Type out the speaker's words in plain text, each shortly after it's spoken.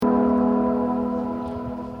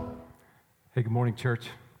Hey, good morning, church.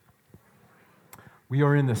 We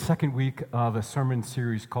are in the second week of a sermon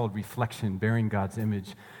series called Reflection, Bearing God's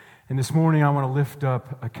Image. And this morning I want to lift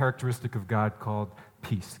up a characteristic of God called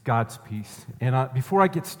peace, God's peace. And before I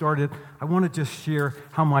get started, I want to just share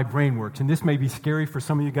how my brain works. And this may be scary for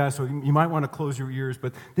some of you guys, so you might want to close your ears,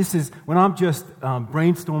 but this is when I'm just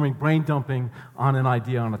brainstorming, brain dumping on an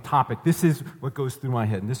idea, on a topic. This is what goes through my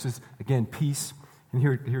head. And this is, again, peace. And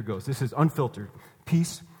here it goes. This is unfiltered.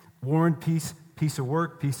 Peace. War and peace, piece of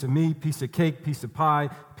work, piece of me, piece of cake, piece of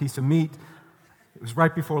pie, piece of meat. It was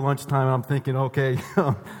right before lunchtime, and I'm thinking, okay,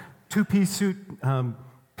 two-piece suit,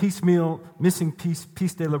 piecemeal, missing piece,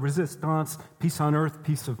 piece de la resistance, peace on earth,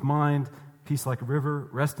 peace of mind, peace like a river,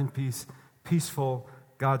 rest in peace, peaceful,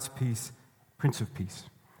 God's peace, Prince of Peace.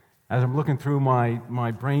 As I'm looking through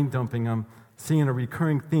my brain dumping, I'm seeing a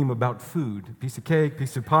recurring theme about food. Piece of cake,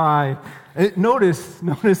 piece of pie. Notice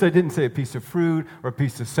I didn't say a piece of fruit or a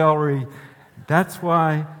piece of celery. That's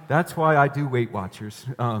why I do Weight Watchers.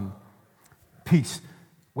 Peace.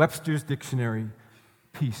 Webster's Dictionary.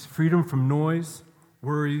 Peace. Freedom from noise,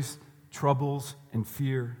 worries, troubles, and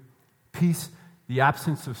fear. Peace, the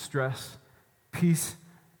absence of stress. Peace,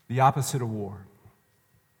 the opposite of war.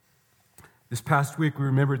 This past week, we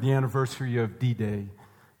remembered the anniversary of D-Day.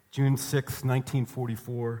 June 6,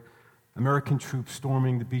 1944, American troops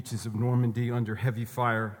storming the beaches of Normandy under heavy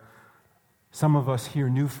fire. Some of us here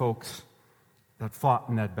knew folks that fought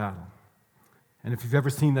in that battle. And if you've ever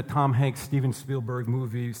seen the Tom Hanks, Steven Spielberg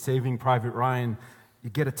movie, Saving Private Ryan, you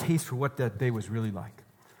get a taste for what that day was really like.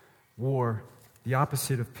 War, the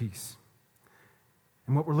opposite of peace.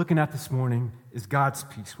 And what we're looking at this morning is God's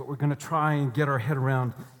peace. What we're going to try and get our head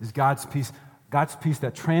around is God's peace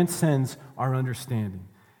that transcends our understanding,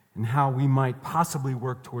 and how we might possibly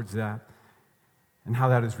work towards that, and how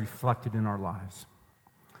that is reflected in our lives.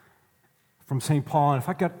 From St. Paul, and if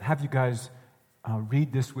I could have you guys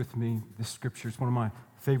read this with me, this scripture is one of my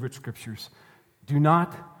favorite scriptures. Do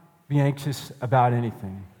not be anxious about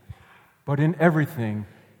anything, but in everything,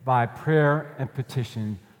 by prayer and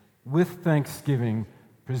petition, with thanksgiving,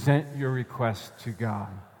 present your requests to God.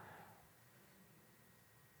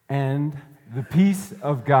 And the peace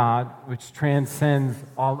of God, which transcends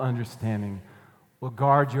all understanding, will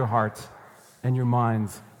guard your hearts and your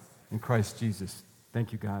minds in Christ Jesus.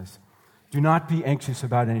 Thank you, guys. Do not be anxious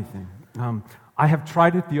about anything. I have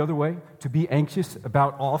tried it the other way, to be anxious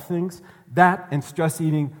about all things. That and stress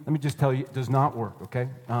eating, let me just tell you, it does not work, okay?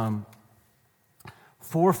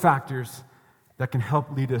 4 factors that can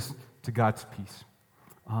help lead us to God's peace.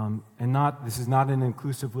 This is not an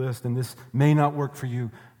inclusive list, and this may not work for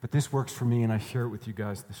you, but this works for me, and I share it with you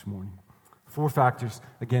guys this morning. 4 factors,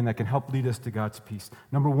 again, that can help lead us to God's peace.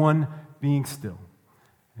 Number 1, being still.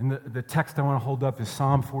 And the text I want to hold up is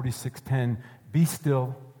Psalm 46:10. Be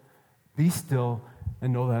still,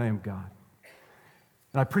 and know that I am God.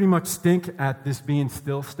 And I pretty much stink at this being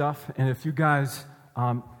still stuff, and if you guys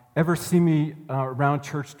ever see me around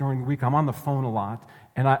church during the week, I'm on the phone a lot.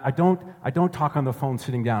 And I don't talk on the phone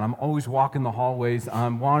sitting down. I'm always walking the hallways.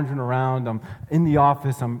 I'm wandering around. I'm in the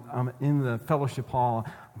office. I'm in the fellowship hall.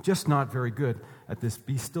 I'm just not very good at this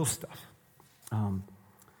be still stuff.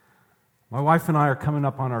 My wife and I are coming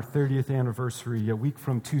up on our 30th anniversary a week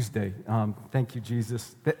from Tuesday. Thank you,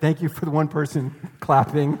 Jesus. Thank you for the one person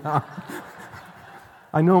clapping.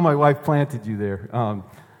 I know my wife planted you there.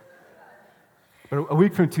 But a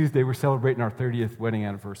week from Tuesday, we're celebrating our 30th wedding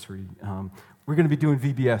anniversary. We're going to be doing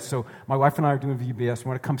VBS. So my wife and I are doing VBS. We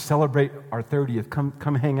want to come celebrate our 30th.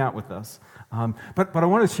 Come hang out with us. But I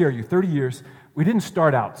want to share you, 30 years, we didn't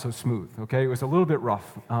start out so smooth, okay? It was a little bit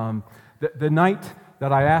rough. The night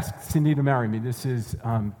that I asked Cindy to marry me, this is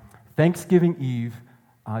Thanksgiving Eve,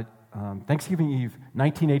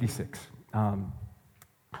 1986. I'm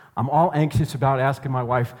all anxious about asking my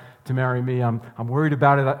wife to marry me. I'm worried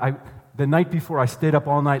about it. The night before, I stayed up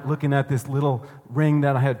all night looking at this little ring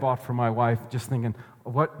that I had bought for my wife, just thinking,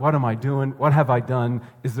 what am I doing? What have I done?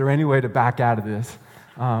 Is there any way to back out of this?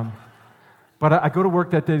 But I go to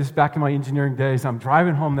work that day. This is back in my engineering days. I'm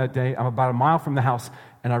driving home that day. I'm about a mile from the house,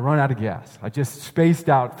 and I run out of gas. I just spaced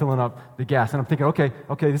out filling up the gas. And I'm thinking,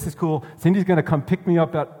 okay, this is cool. Cindy's going to come pick me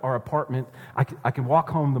up at our apartment. I can walk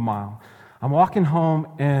home the mile. I'm walking home,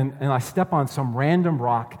 and I step on some random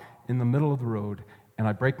rock in the middle of the road, and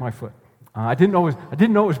I break my foot. I didn't know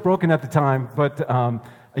it was broken at the time, but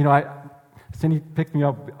Cindy picked me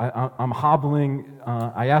up. I'm hobbling.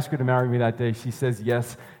 I asked her to marry me that day. She says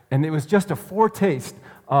yes, and it was just a foretaste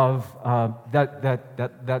of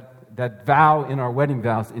that vow in our wedding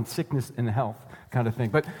vows, in sickness and health kind of thing.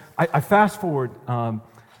 But I fast forward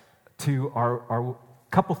to our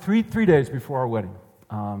couple three days before our wedding.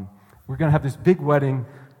 We're going to have this big wedding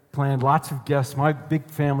planned, lots of guests, my big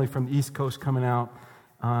family from the East Coast coming out.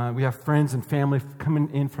 We have friends and family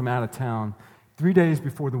coming in from out of town. 3 days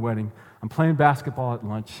before the wedding, I'm playing basketball at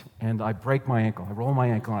lunch, and I break my ankle. I roll my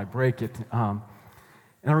ankle, and I break it. And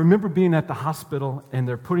I remember being at the hospital, and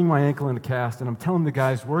they're putting my ankle in a cast, and I'm telling the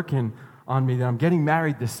guys working on me that I'm getting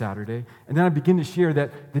married this Saturday. And then I begin to share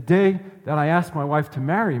that the day that I asked my wife to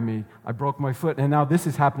marry me, I broke my foot, and now this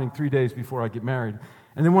is happening 3 days before I get married.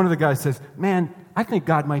 And then one of the guys says, "Man, I think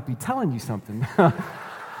God might be telling you something."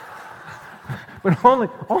 But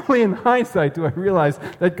only in hindsight do I realize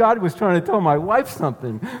that God was trying to tell my wife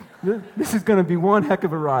something. This is going to be one heck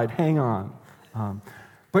of a ride. Hang on.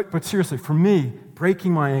 But seriously, for me,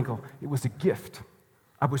 breaking my ankle, it was a gift.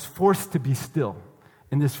 I was forced to be still.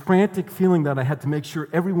 And this frantic feeling that I had to make sure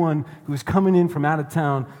everyone who was coming in from out of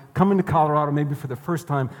town, coming to Colorado maybe for the first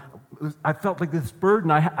time, I felt like this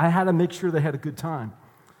burden. I had to make sure they had a good time.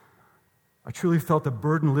 I truly felt a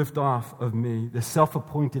burden lift off of me, this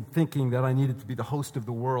self-appointed thinking that I needed to be the host of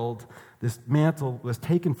the world. This mantle was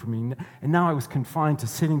taken from me, and now I was confined to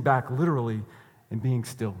sitting back literally and being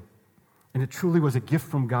still. And it truly was a gift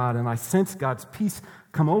from God, and I sensed God's peace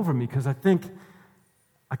come over me because I think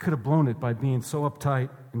I could have blown it by being so uptight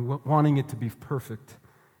and wanting it to be perfect.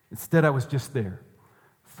 Instead, I was just there,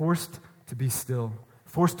 forced to be still,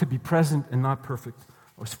 forced to be present and not perfect.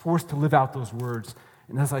 I was forced to live out those words.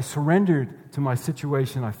 And as I surrendered to my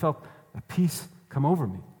situation, I felt a peace come over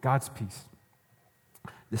me, God's peace.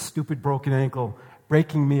 This stupid broken ankle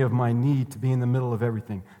breaking me of my need to be in the middle of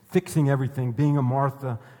everything, fixing everything, being a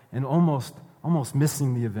Martha, and almost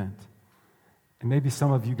missing the event. And maybe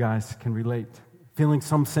some of you guys can relate, feeling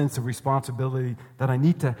some sense of responsibility that I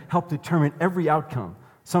need to help determine every outcome.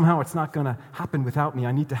 Somehow it's not going to happen without me.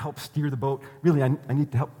 I need to help steer the boat. Really, I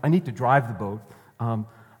need to help. I need to drive the boat. I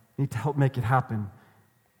need to help make it happen.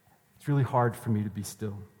 It's really hard for me to be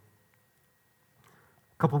still.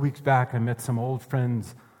 A couple weeks back, I met some old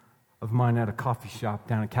friends of mine at a coffee shop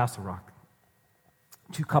down in Castle Rock.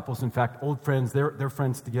 Two couples, in fact, old friends. They're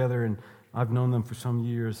friends together, and I've known them for some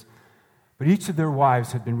years. But each of their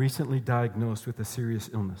wives had been recently diagnosed with a serious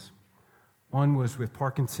illness. One was with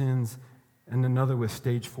Parkinson's, and another with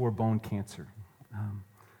stage 4 bone cancer.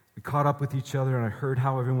 We caught up with each other, and I heard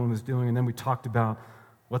how everyone was doing, and then we talked about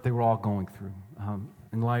what they were all going through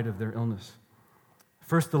in light of their illness.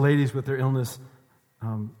 First, the ladies with their illness,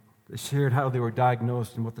 they shared how they were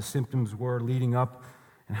diagnosed and what the symptoms were leading up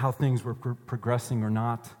and how things were progressing or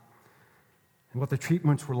not, and what the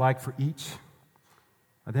treatments were like for each.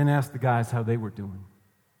 I then asked the guys how they were doing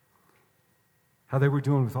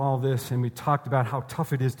with all this, and we talked about how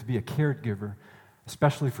tough it is to be a caregiver,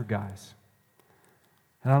 especially for guys.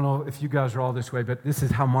 And I don't know if you guys are all this way, but this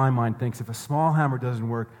is how my mind thinks. If a small hammer doesn't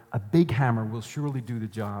work, a big hammer will surely do the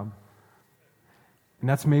job. And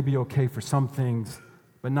that's maybe okay for some things,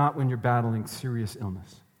 but not when you're battling serious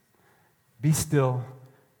illness. Be still,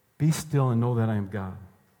 and know that I am God.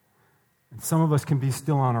 And some of us can be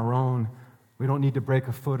still on our own. We don't need to break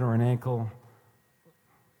a foot or an ankle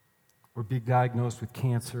or be diagnosed with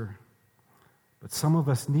cancer. But some of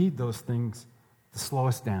us need those things to slow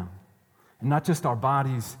us down. And not just our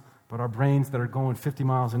bodies, but our brains that are going 50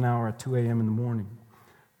 miles an hour at 2 a.m. in the morning.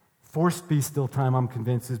 Forced be still time, I'm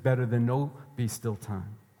convinced, is better than no be still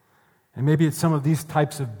time. And maybe it's some of these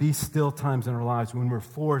types of be still times in our lives when we're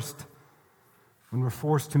forced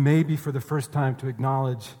to maybe for the first time to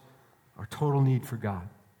acknowledge our total need for God.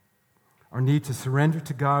 Our need to surrender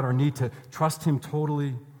to God, our need to trust Him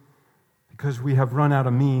totally because we have run out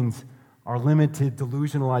of means, our limited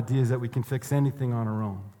delusional ideas that we can fix anything on our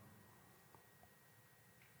own.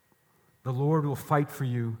 The Lord will fight for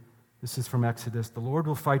you. This is from Exodus. The Lord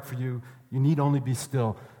will fight for you. You need only be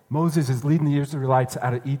still. Moses is leading the Israelites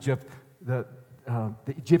out of Egypt. The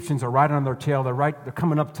Egyptians are right on their tail. They're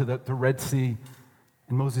coming up to the Red Sea.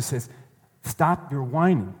 And Moses says, "Stop your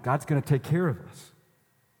whining. God's going to take care of us."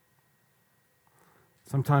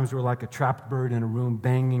 Sometimes we're like a trapped bird in a room,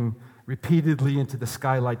 banging repeatedly into the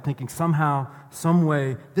skylight, thinking somehow, some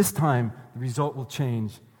way, this time the result will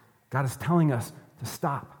change. God is telling us to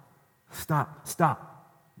stop.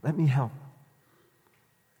 Stop. Let me help.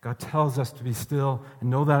 God tells us to be still and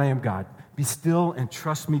know that I am God. Be still and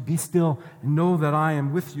trust me. Be still and know that I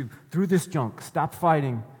am with you through this junk. Stop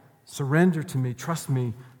fighting. Surrender to me. Trust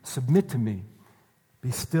me. Submit to me.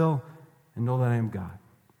 Be still and know that I am God.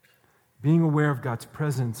 Being aware of God's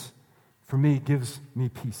presence, for me, gives me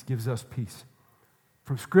peace, gives us peace.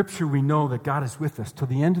 From Scripture, we know that God is with us till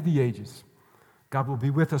the end of the ages. God will be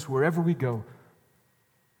with us wherever we go,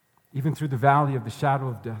 even through the valley of the shadow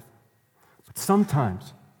of death. But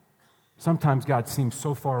sometimes God seems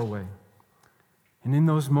so far away. And in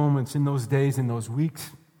those moments, in those days, in those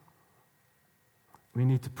weeks, we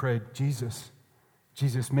need to pray, Jesus,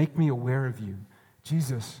 make me aware of you.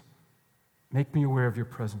 Jesus, make me aware of your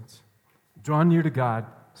presence. Draw near to God,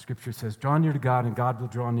 Scripture says. Draw near to God, and God will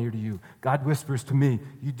draw near to you. God whispers to me,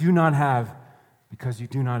 you do not have because you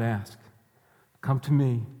do not ask. Come to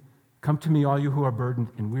me, all you who are burdened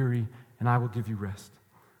and weary, and I will give you rest.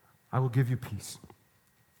 I will give you peace.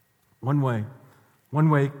 One way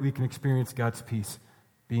we can experience God's peace,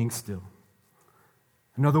 being still.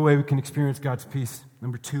 Another way we can experience God's peace,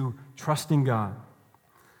 number 2, trusting God.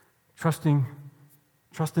 Trust in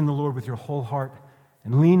the Lord with your whole heart,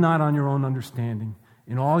 and lean not on your own understanding.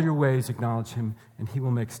 In all your ways acknowledge him, and he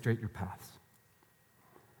will make straight your paths.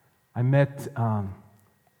 I met a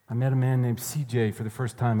man named CJ for the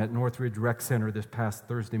first time at Northridge Rec Center this past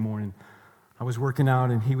Thursday morning. I was working out,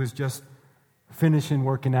 and he was just finishing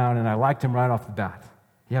working out, and I liked him right off the bat.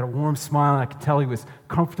 He had a warm smile, and I could tell he was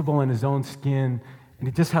comfortable in his own skin, and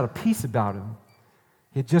he just had a peace about him.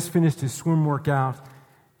 He had just finished his swim workout,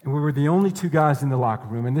 and we were the only 2 guys in the locker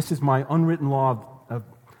room, and this is my unwritten law of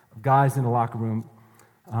guys in the locker room.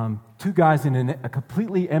 2 guys in a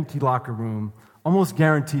completely empty locker room, almost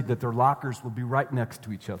guaranteed that their lockers will be right next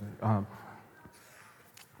to each other.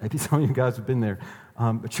 Maybe some of you guys have been there.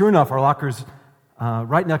 But sure enough, our lockers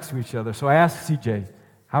right next to each other. So I asked CJ,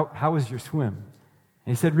 how was your swim?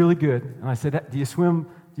 And he said, really good. And I said, do you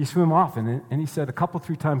swim often? And he said, a couple,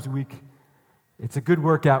 3 times a week. It's a good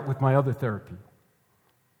workout with my other therapy.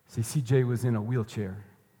 See, CJ was in a wheelchair.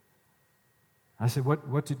 I said,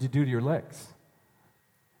 what did you do to your legs?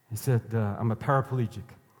 He said, I'm a paraplegic.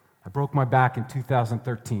 I broke my back in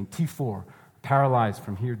 2013, T4, paralyzed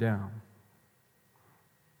from here down.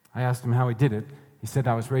 I asked him how he did it. He said,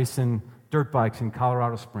 I was racing dirt bikes in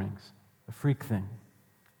Colorado Springs, a freak thing.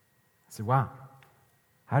 I said, wow,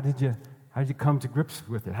 how did you come to grips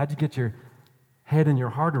with it? How did you get your head and your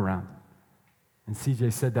heart around it? And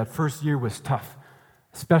CJ said that first year was tough,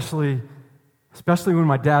 especially when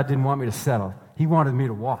my dad didn't want me to settle. He wanted me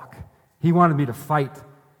to walk. He wanted me to fight.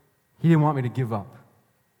 He didn't want me to give up.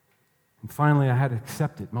 And finally, I had to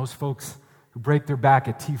accept it. Most folks who break their back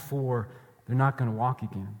at T4, they're not going to walk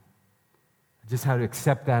again. I just had to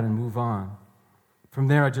accept that and move on. From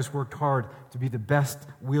there, I just worked hard to be the best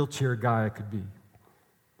wheelchair guy I could be.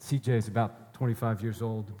 CJ is about 25 years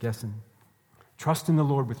old, I'm guessing. Trust in the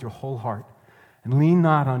Lord with your whole heart, and lean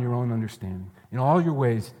not on your own understanding. In all your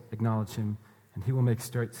ways, acknowledge him, and he will make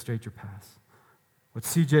straight your paths. What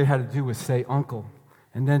CJ had to do was say, uncle,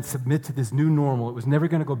 and then submit to this new normal. It was never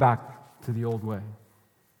going to go back to the old way.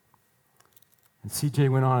 And CJ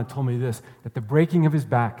went on and told me this, that the breaking of his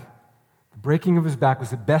back was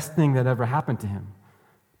the best thing that ever happened to him.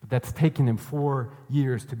 But that's taken him 4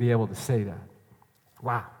 years to be able to say that.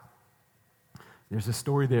 Wow. There's a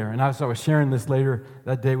story there. And as I was sharing this later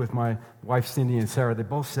that day with my wife, Cindy, and Sarah, they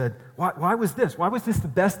both said, why was this? Why was this the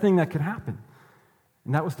best thing that could happen?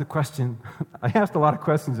 And that was the question. I asked a lot of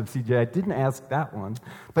questions of CJ. I didn't ask that one.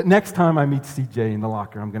 But next time I meet CJ in the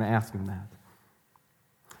locker, I'm going to ask him that.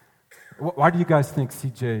 Why do you guys think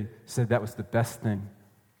CJ said that was the best thing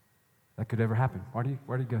that could ever happen? Why do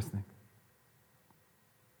you guys think?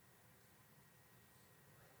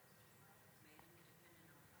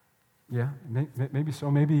 Yeah, maybe so.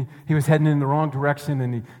 Maybe he was heading in the wrong direction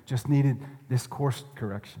and he just needed this course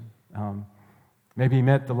correction. Maybe he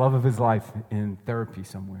met the love of his life in therapy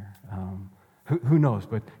somewhere. Who knows?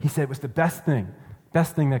 But he said it was the best thing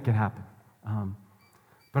that could happen.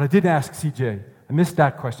 But I did ask CJ. I missed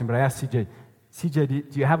that question, but I asked CJ,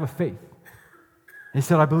 do you have a faith? And he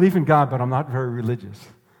said, I believe in God, but I'm not very religious.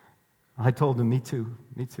 I told him, me too.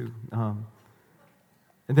 And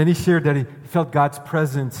then he shared that he felt God's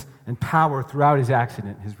presence and power throughout his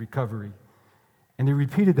accident, his recovery. And he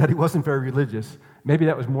repeated that he wasn't very religious. Maybe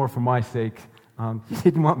that was more for my sake. He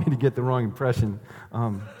didn't want me to get the wrong impression.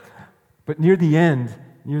 But near the end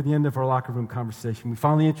of our locker room conversation, we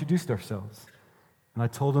finally introduced ourselves. And I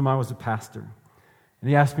told him I was a pastor. And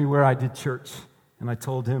he asked me where I did church. And I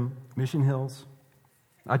told him, Mission Hills.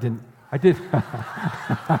 I did.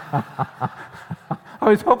 I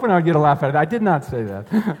was hoping I would get a laugh at it. I did not say that.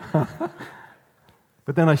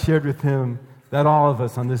 But then I shared with him that all of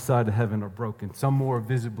us on this side of heaven are broken, some more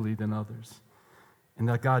visibly than others. And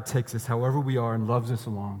that God takes us however we are and loves us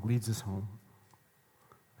along, leads us home.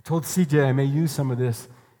 I told CJ I may use some of this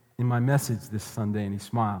in my message this Sunday, and he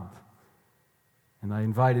smiled. And I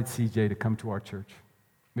invited CJ to come to our church,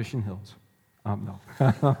 Mission Hills. No.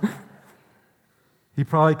 He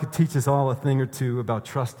probably could teach us all a thing or two about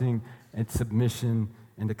trusting and submission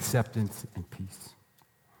and acceptance and peace.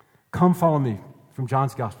 Come follow me. from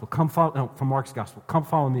John's gospel, from Mark's gospel, come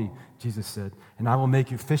follow me, Jesus said, and I will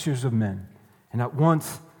make you fishers of men. And at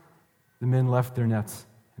once, the men left their nets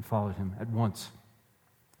and followed him. At once.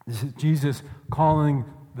 This is Jesus calling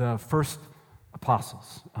the first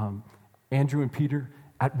apostles, Andrew and Peter.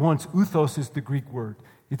 At once, uthos is the Greek word.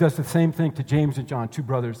 He does the same thing to James and John, two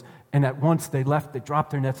brothers. And at once they left, they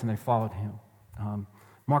dropped their nets, and they followed him.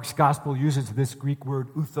 Mark's gospel uses this Greek word,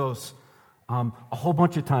 uthos, a whole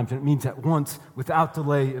bunch of times, and it means at once, without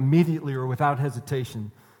delay, immediately, or without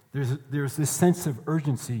hesitation. There's this sense of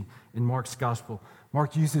urgency in Mark's gospel.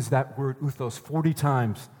 Mark uses that word, uthos, 40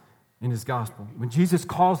 times in his gospel. When Jesus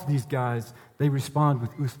calls these guys, they respond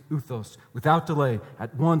with uthos, without delay,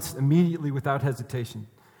 at once, immediately, without hesitation.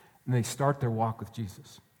 And they start their walk with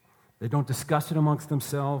Jesus. They don't discuss it amongst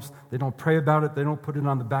themselves. They don't pray about it. They don't put it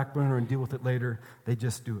on the back burner and deal with it later. They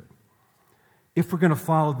just do it. If we're going to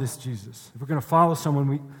follow this Jesus, if we're going to follow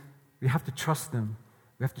someone, we have to trust them.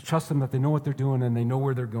 We have to trust them that they know what they're doing and they know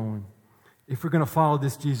where they're going. If we're going to follow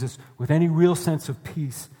this Jesus with any real sense of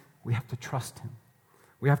peace, we have to trust him.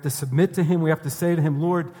 We have to submit to him. We have to say to him,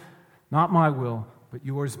 Lord, not my will, but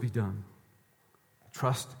yours be done.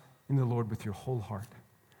 Trust in the Lord with your whole heart.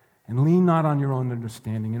 And lean not on your own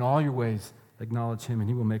understanding. In all your ways, acknowledge him, and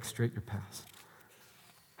he will make straight your paths.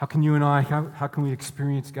 How can you and I, how can we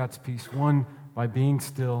experience God's peace? 1, by being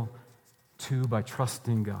still. 2, by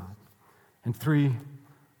trusting God. And 3,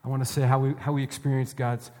 I want to say how we experience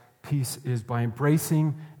God's peace is by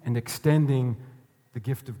embracing and extending the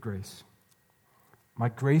gift of grace. My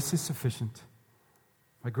grace is sufficient.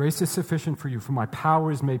 My grace is sufficient for you, for my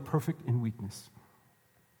power is made perfect in weakness.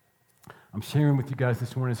 I'm sharing with you guys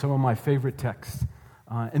this morning some of my favorite texts.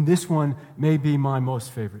 And this one may be my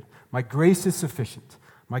most favorite. My grace is sufficient.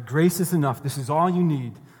 My grace is enough. This is all you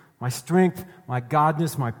need. My strength, my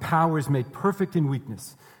godness, my power is made perfect in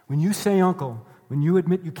weakness. When you say, uncle, when you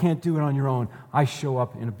admit you can't do it on your own, I show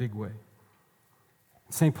up in a big way.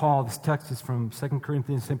 St. Paul, this text is from 2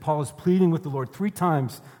 Corinthians. St. Paul is pleading with the Lord. 3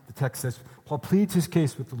 times the text says, Paul pleads his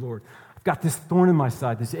case with the Lord. I've got this thorn in my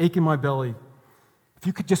side, this ache in my belly. If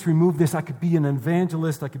you could just remove this, I could be an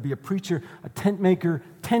evangelist, I could be a preacher, a tent maker,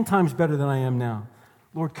 10 times better than I am now.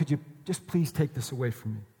 Lord, could you just please take this away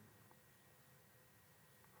from me?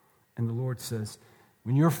 And the Lord says,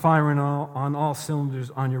 when you're firing on all cylinders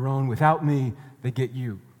on your own, without me, they get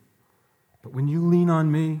you. But when you lean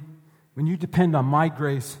on me, when you depend on my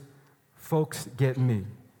grace, folks get me.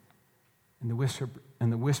 And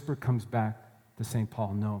the whisper comes back to St.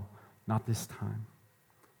 Paul, no, not this time.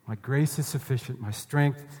 My grace is sufficient. My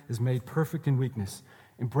strength is made perfect in weakness.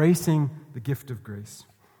 Embracing the gift of grace.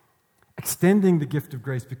 Extending the gift of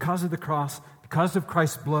grace. Because of the cross, because of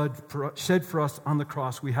Christ's blood shed for us on the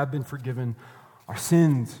cross, we have been forgiven. Our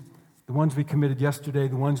sins, the ones we committed yesterday,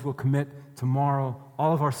 the ones we'll commit tomorrow,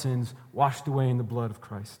 all of our sins washed away in the blood of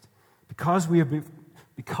Christ. Because we have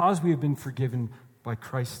been forgiven by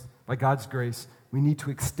Christ, by God's grace, we need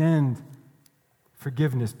to extend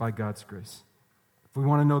forgiveness by God's grace. If we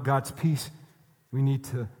want to know God's peace, we need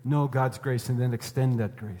to know God's grace and then extend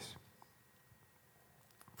that grace.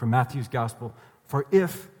 From Matthew's gospel, for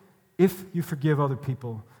if you forgive other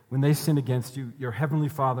people when they sin against you, your heavenly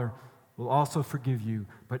Father will also forgive you.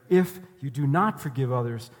 But if you do not forgive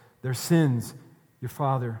others their sins, your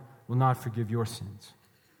Father will not forgive your sins.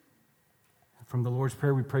 From the Lord's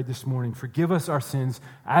Prayer we prayed this morning, forgive us our sins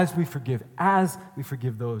as we forgive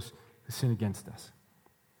those who sin against us.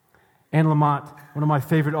 Anne Lamott, one of my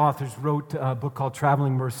favorite authors, wrote a book called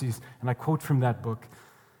Traveling Mercies, and I quote from that book.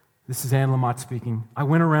 This is Anne Lamott speaking. I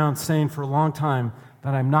went around saying for a long time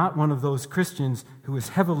that I'm not one of those Christians who is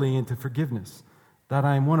heavily into forgiveness, that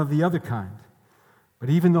I am one of the other kind. But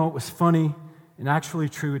even though it was funny and actually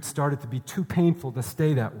true, it started to be too painful to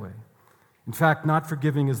stay that way. In fact, not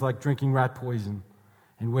forgiving is like drinking rat poison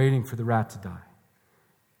and waiting for the rat to die.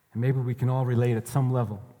 And maybe we can all relate at some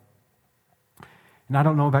level. And I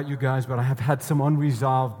don't know about you guys, but I have had some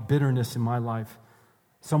unresolved bitterness in my life.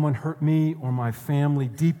 Someone hurt me or my family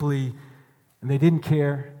deeply, and they didn't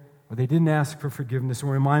care, or they didn't ask for forgiveness,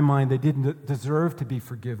 or in my mind, they didn't deserve to be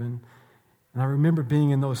forgiven. And I remember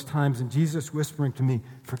being in those times and Jesus whispering to me,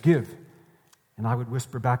 forgive. And I would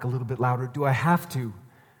whisper back a little bit louder, do I have to?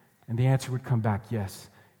 And the answer would come back, yes,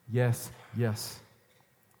 yes, yes.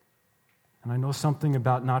 And I know something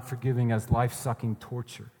about not forgiving as life-sucking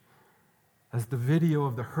torture. As the video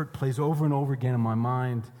of the hurt plays over and over again in my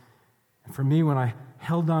mind, and for me, when I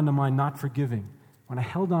held on to my not forgiving,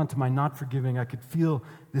 I could feel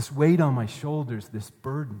this weight on my shoulders, this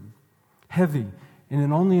burden, heavy. And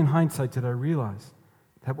then only in hindsight did I realize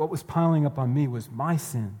that what was piling up on me was my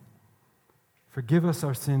sin. Forgive us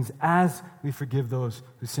our sins as we forgive those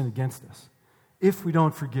who sin against us. If we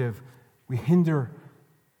don't forgive, we hinder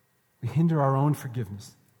our own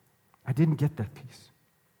forgiveness. I didn't get that peace.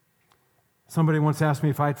 Somebody once asked me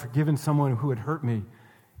if I had forgiven someone who had hurt me.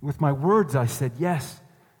 With my words, I said yes,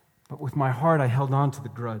 but with my heart, I held on to the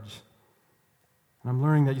grudge. And I'm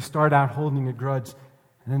learning that you start out holding a grudge,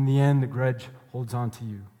 and in the end, the grudge holds on to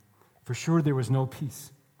you. For sure, there was no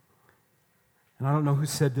peace. And I don't know who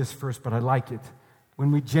said this first, but I like it.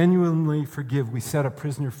 When we genuinely forgive, we set a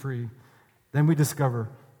prisoner free. Then we discover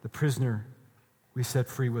the prisoner we set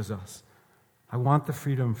free was us. I want the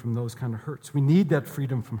freedom from those kind of hurts. We need that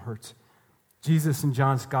freedom from hurts. Jesus in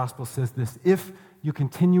John's gospel says this: if you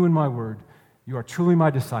continue in my word, you are truly my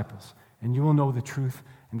disciples, and you will know the truth,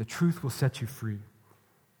 and the truth will set you free.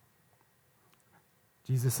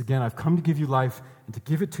 Jesus, again, I've come to give you life and to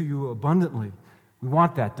give it to you abundantly. We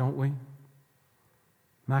want that, don't we?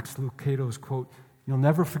 Max Lucado's quote, "You'll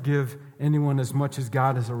never forgive anyone as much as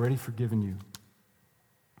God has already forgiven you."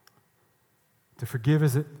 To forgive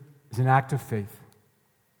is an act of faith.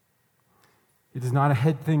 It is not a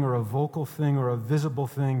head thing or a vocal thing or a visible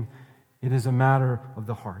thing. It is a matter of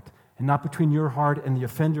the heart. And not between your heart and the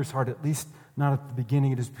offender's heart, at least not at the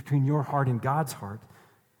beginning. It is between your heart and God's heart.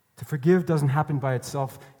 To forgive doesn't happen by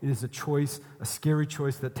itself. It is a choice, a scary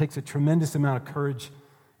choice that takes a tremendous amount of courage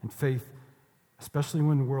and faith, especially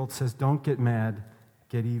when the world says, don't get mad,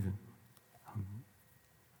 get even.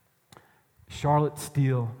 Charlotte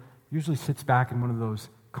Steele usually sits back in one of those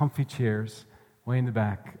comfy chairs way in the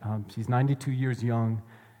back. She's 92 years young,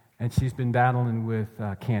 and she's been battling with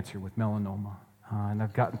cancer, with melanoma. And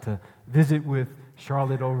I've gotten to visit with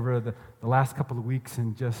Charlotte over the last couple of weeks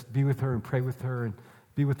and just be with her and pray with her and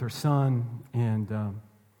be with her son. And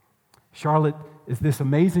Charlotte is this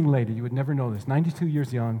amazing lady. You would never know this. 92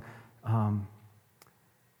 years young.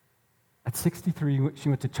 At 63, she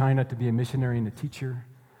went to China to be a missionary and a teacher.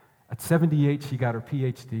 At 78, she got her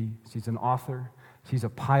PhD. She's an author. She's a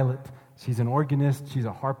pilot. She's an organist. She's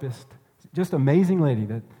a harpist. Just an amazing lady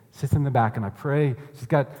that sits in the back. And I pray. She's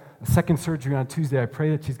got a second surgery on Tuesday. I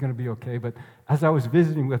pray that she's going to be okay. But as I was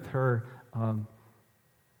visiting with her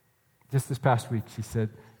just this past week, she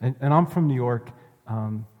said, and I'm from New York.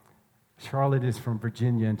 Charlotte is from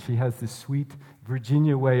Virginia, and she has this sweet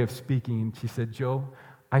Virginia way of speaking. And she said, "Joe,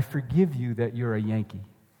 I forgive you that you're a Yankee."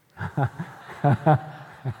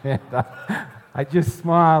 And I just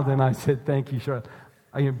smiled and I said, "Thank you, Charlotte."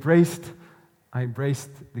 I embraced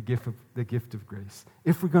the gift of grace.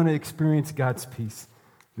 If we're going to experience God's peace,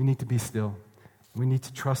 we need to be still. We need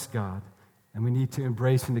to trust God, and we need to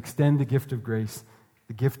embrace and extend the gift of grace,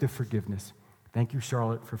 the gift of forgiveness. Thank you,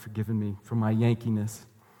 Charlotte, for forgiving me for my Yankiness.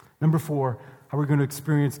 Number 4, how we're going to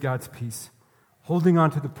experience God's peace, holding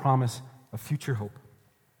on to the promise of future hope.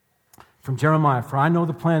 From Jeremiah, "For I know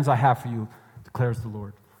the plans I have for you, declares the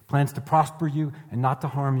Lord. Plans to prosper you and not to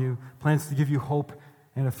harm you. Plans to give you hope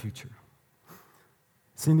and a future."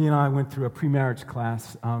 Cindy and I went through a pre-marriage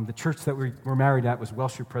class. The church that we were married at was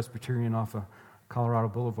Welsher Presbyterian off of Colorado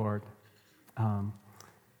Boulevard.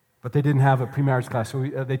 But they didn't have a pre-marriage class. So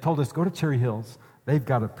they told us, go to Cherry Hills. They've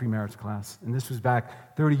got a pre-marriage class. And this was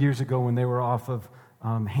back 30 years ago when they were off of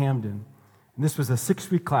Hamden. And this was a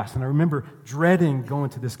 6-week class. And I remember dreading going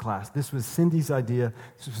to this class. This was Cindy's idea.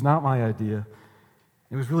 This was not my idea.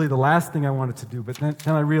 It was really the last thing I wanted to do. But then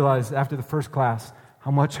I realized after the first class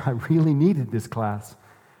how much I really needed this class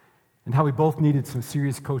and how we both needed some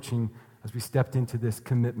serious coaching as we stepped into this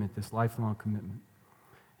commitment, this lifelong commitment.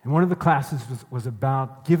 And one of the classes was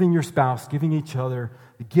about giving your spouse, giving each other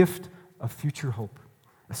the gift of future hope,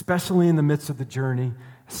 especially in the midst of the journey,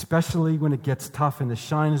 especially when it gets tough and the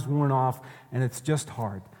shine is worn off and it's just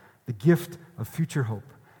hard. The gift of future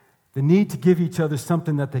hope. The need to give each other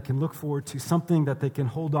something that they can look forward to, something that they can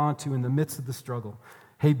hold on to in the midst of the struggle.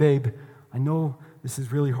 "Hey, babe, I know this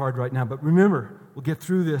is really hard right now, but remember, we'll get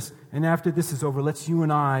through this, and after this is over, let's you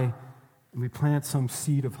and we plant some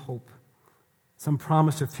seed of hope, some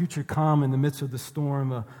promise of future calm in the midst of the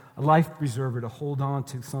storm, a life preserver to hold on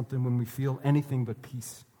to, something when we feel anything but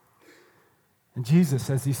peace." And Jesus,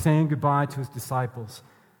 as he's saying goodbye to his disciples,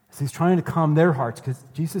 as he's trying to calm their hearts, because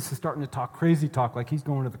Jesus is starting to talk crazy talk like he's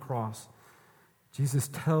going to the cross, Jesus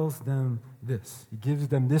tells them this. He gives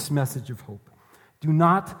them this message of hope. "Do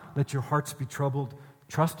not let your hearts be troubled.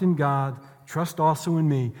 Trust in God. Trust also in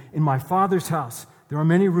me. In my Father's house there are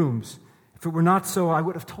many rooms. If it were not so, I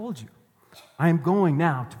would have told you. I am going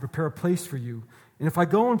now to prepare a place for you. And if I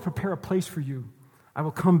go and prepare a place for you, I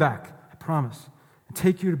will come back, I promise, and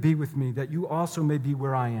take you to be with me, that you also may be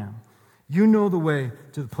where I am. You know the way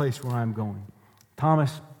to the place where I am going."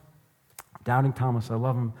 Thomas, Doubting Thomas, I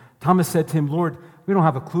love him. Thomas said to him, Lord, we don't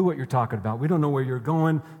have a clue what you're talking about. We don't know where you're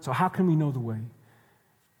going, so how can we know the way?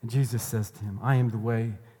 And Jesus says to him, I am the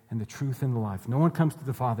way and the truth and the life. No one comes to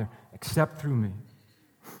the Father except through me.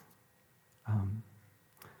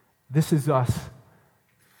 This is us.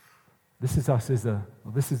 This is us as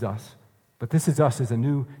but this is us as a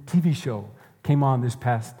new TV show came on this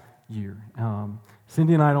past year.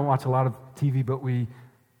 Cindy and I don't watch a lot of TV, but we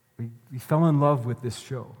fell in love with this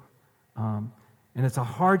show. And it's a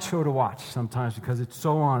hard show to watch sometimes because it's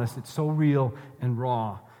so honest, it's so real and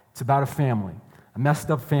raw. It's about a family, a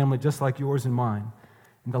messed up family just like yours and mine.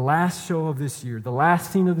 And the last show of this year, the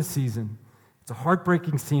last scene of the season, it's a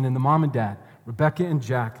heartbreaking scene, and the mom and dad, Rebecca and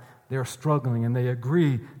Jack, they're struggling, and they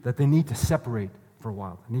agree that they need to separate for a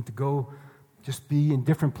while. They need to go just be in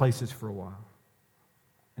different places for a while.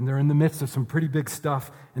 And they're in the midst of some pretty big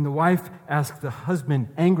stuff, and the wife asks the husband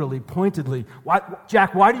angrily, pointedly,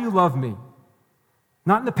 Jack, why do you love me?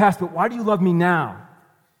 Not in the past, but why do you love me now?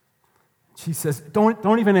 She says,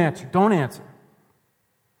 don't even answer. Don't answer.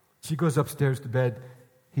 She goes upstairs to bed.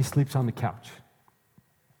 He sleeps on the couch.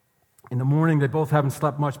 In the morning, they both haven't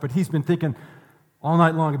slept much, but he's been thinking all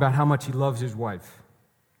night long about how much he loves his wife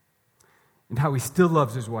and how he still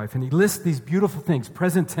loves his wife. And he lists these beautiful things,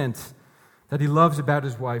 present tense, that he loves about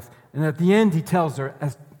his wife. And at the end, he tells her,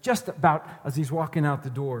 just about as he's walking out the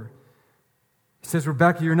door, he says,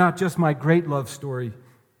 Rebecca, you're not just my great love story.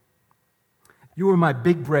 You were my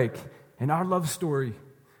big break in our love story.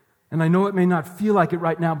 And I know it may not feel like it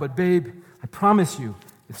right now, but babe, I promise you,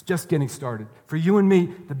 it's just getting started. For you and me,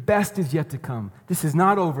 the best is yet to come. This is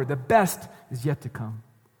not over. The best is yet to come.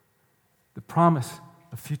 The promise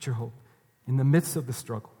of future hope in the midst of the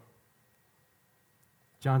struggle.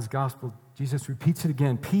 John's gospel, Jesus repeats it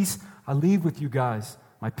again. Peace I leave with you guys.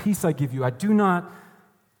 My peace I give you. I do not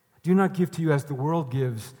give to you as the world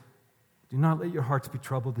gives. Do not let your hearts be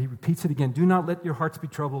troubled. He repeats it again. Do not let your hearts be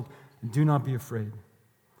troubled, and do not be afraid.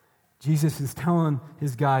 Jesus is telling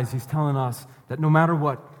his guys, he's telling us that no matter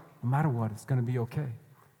what, it's going to be okay.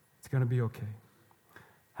 It's going to be okay.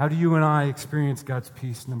 How do you and I experience God's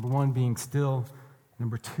peace? Number one, being still.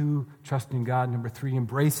 Number two, trusting God. Number three,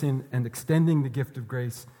 embracing and extending the gift of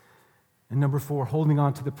grace. And number four, holding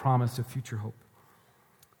on to the promise of future hope.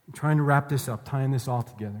 I'm trying to wrap this up, tying this all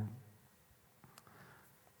together.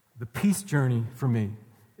 The peace journey for me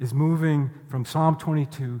is moving from Psalm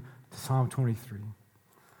 22 to Psalm 23.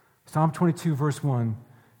 Psalm 22, verse 1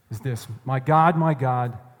 is this: my God,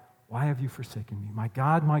 why have you forsaken me? My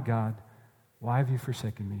God, why have you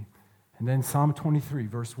forsaken me? And then Psalm 23,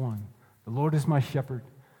 verse 1. The Lord is my shepherd.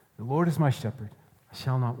 The Lord is my shepherd. I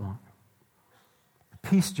shall not want. The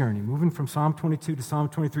peace journey, moving from Psalm 22 to Psalm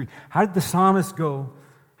 23. How did the psalmist go?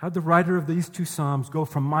 How did the writer of these two psalms go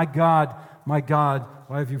from my God,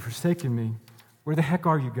 why have you forsaken me? Where the heck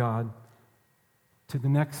are you, God? To the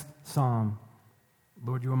next psalm,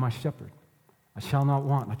 Lord, you are my shepherd. I shall not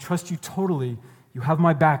want. I trust you totally. You have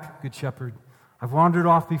my back, good shepherd. I've wandered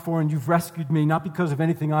off before and you've rescued me, not because of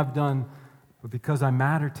anything I've done, but because I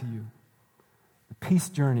matter to you. The peace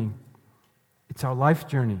journey, it's our life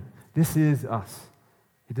journey. This is us.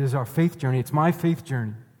 It is our faith journey. It's my faith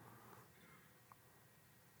journey.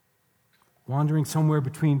 Wandering somewhere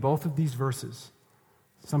between both of these verses,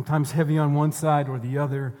 sometimes heavy on one side or the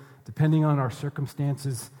other, depending on our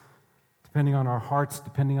circumstances, depending on our hearts,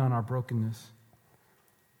 depending on our brokenness.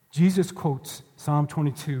 Jesus quotes Psalm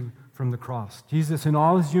 22 from the cross. Jesus, in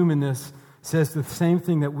all his humanness, says the same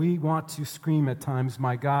thing that we want to scream at times,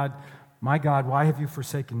 my God, why have you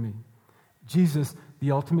forsaken me? Jesus,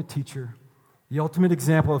 the ultimate teacher, the ultimate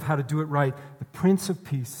example of how to do it right, the Prince of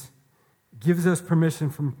Peace, gives us permission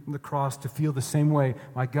from the cross to feel the same way,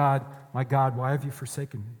 my God, why have you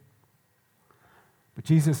forsaken me? But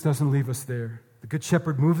Jesus doesn't leave us there. The Good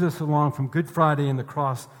Shepherd moves us along from Good Friday and the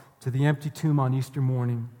cross to the empty tomb on Easter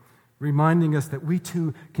morning, reminding us that we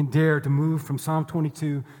too can dare to move from Psalm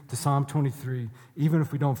 22 to Psalm 23. Even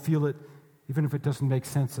if we don't feel it, even if it doesn't make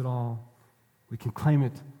sense at all, we can claim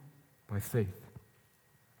it by faith.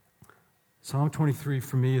 Psalm 23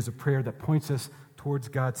 for me is a prayer that points us towards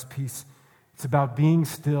God's peace. It's about being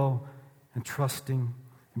still and trusting,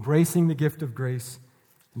 embracing the gift of grace,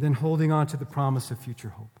 and then holding on to the promise of future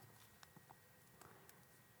hope.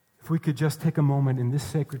 If we could just take a moment in this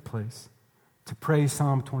sacred place to pray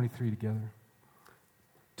Psalm 23 together,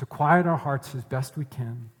 to quiet our hearts as best we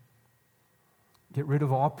can, get rid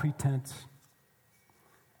of all pretense,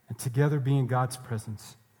 and together be in God's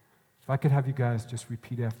presence. If I could have you guys just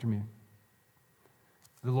repeat after me.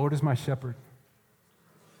 The Lord is my shepherd.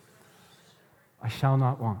 I shall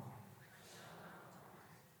not want.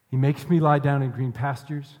 He makes me lie down in green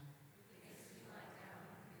pastures.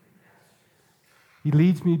 He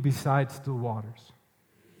leads me beside still waters.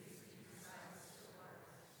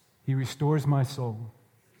 He restores my soul.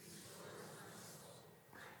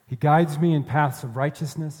 He guides me in paths of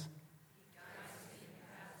righteousness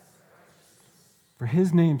for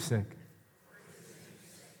His name's sake.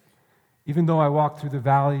 Even though I walk through the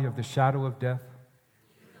valley of the shadow of death,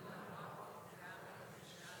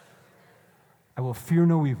 I will fear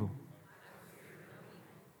no evil.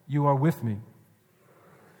 You are with me.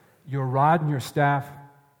 Your rod and your staff,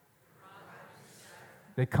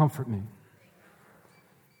 they comfort me.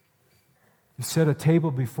 You set a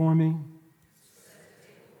table before me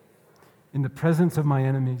in the presence of my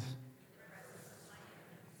enemies.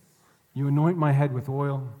 You anoint my head with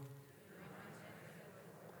oil.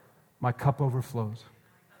 My cup overflows.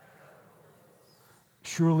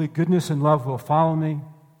 Surely goodness and love will follow me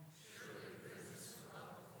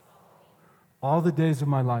all the days of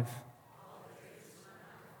my life.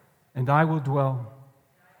 And I will dwell,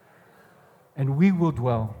 and we will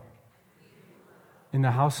dwell in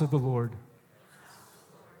the house of the Lord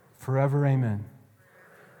forever. Amen.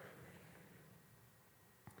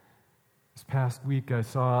 This past week, I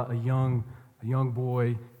saw a young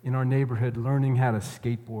boy in our neighborhood learning how to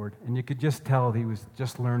skateboard. And you could just tell he was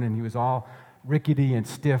just learning. He was all rickety and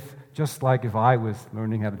stiff, just like if I was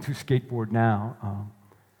learning how to do skateboard now.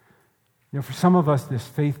 For some of us, this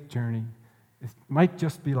faith journey, it might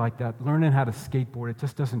just be like that, learning how to skateboard. It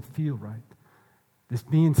just doesn't feel right. This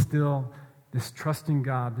being still, this trusting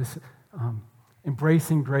God, this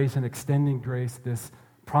embracing grace and extending grace, this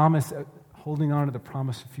promise, holding on to the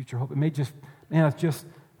promise of future hope. It may just,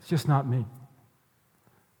 it's just not me.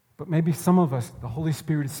 But maybe some of us, the Holy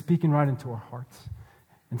Spirit is speaking right into our hearts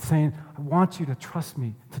and saying, I want you to trust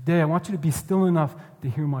me today. I want you to be still enough to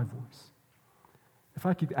hear my voice. If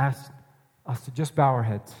I could ask us to just bow our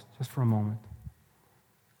heads just for a moment,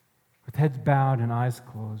 with heads bowed and eyes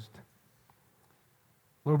closed.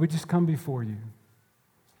 Lord, we just come before you.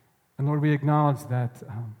 And Lord, we acknowledge that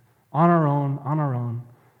on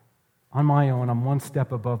my own, I'm one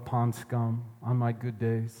step above pond scum on my good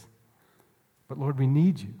days. But Lord, we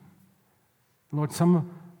need you. Lord,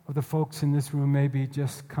 some of the folks in this room may be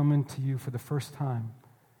just coming to you for the first time.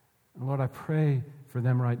 And Lord, I pray for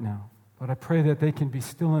them right now. Lord, I pray that they can be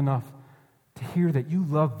still enough to hear that you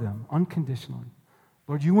love them unconditionally.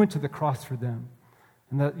 Lord, you went to the cross for them,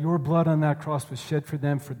 and that your blood on that cross was shed for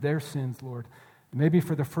them for their sins, Lord. Maybe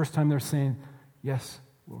for the first time they're saying, yes,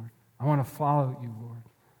 Lord, I want to follow you, Lord.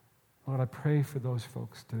 Lord, I pray for those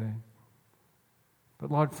folks today.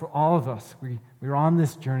 But Lord, for all of us, we're on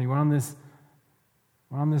this journey. We're on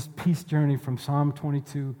this peace journey from Psalm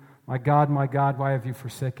 22. My God, why have you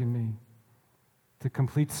forsaken me? To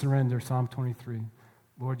complete surrender, Psalm 23.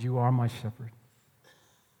 Lord, you are my shepherd.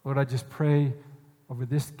 Lord, I just pray over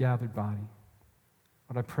this gathered body.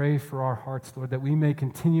 Lord, I pray for our hearts, Lord, that we may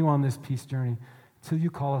continue on this peace journey until you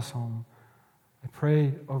call us home. I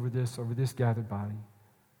pray over this gathered body.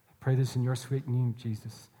 I pray this in your sweet name,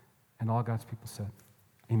 Jesus, and all God's people said.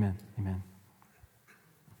 Amen. Amen.